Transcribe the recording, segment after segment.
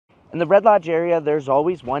In the Red Lodge area, there's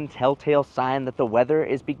always one telltale sign that the weather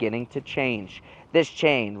is beginning to change. This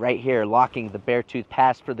chain right here locking the Beartooth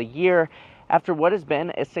Pass for the year after what has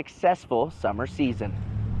been a successful summer season.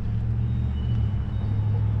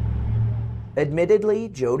 Admittedly,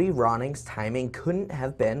 Jody Roning's timing couldn't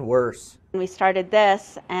have been worse. We started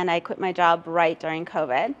this and I quit my job right during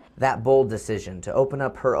COVID. That bold decision to open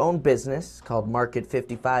up her own business called Market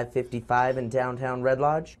 5555 in downtown Red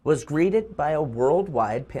Lodge was greeted by a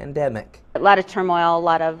worldwide pandemic. A lot of turmoil, a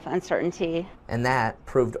lot of uncertainty. And that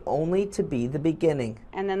proved only to be the beginning.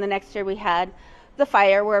 And then the next year we had the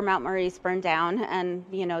fire where Mount Maurice burned down, and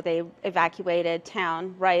they evacuated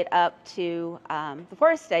town right up to the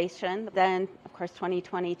forest station. Then of course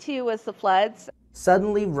 2022 was the floods.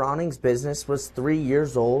 Suddenly Roning's business was 3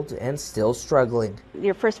 years old and still struggling.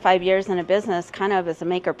 Your first 5 years in a business kind of is a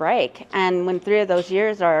make or break, and when 3 of those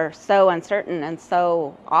years are so uncertain and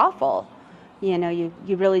so awful, you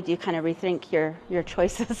really do kind of rethink your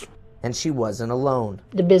choices. And she wasn't alone.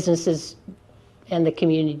 The businesses and the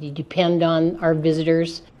community depend on our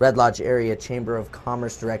visitors. Red Lodge Area Chamber of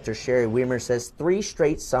Commerce Director Sherry Weimer says 3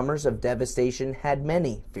 straight summers of devastation had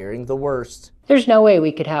many fearing the worst. There's no way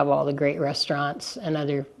we could have all the great restaurants and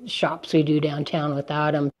other shops we do downtown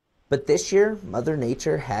without them. But this year, Mother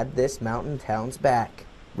Nature had this mountain town's back.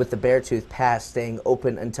 With the Beartooth Pass staying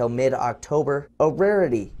open until mid-October, a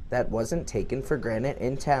rarity that wasn't taken for granted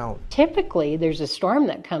in town. Typically, there's a storm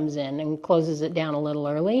that comes in and closes it down a little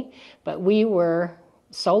early, but we were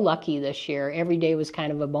so lucky this year. Every day was kind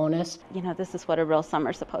of a bonus. This is what a real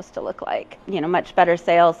summer's supposed to look like. Much better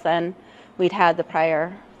sales than we'd had the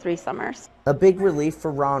prior 3 summers. A big relief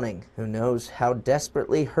for Roning, who knows how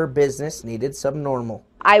desperately her business needed some normal.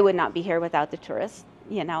 I would not be here without the tourists.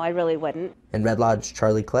 I really wouldn't. In Red Lodge,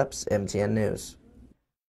 Charlie Kleps, MTN News.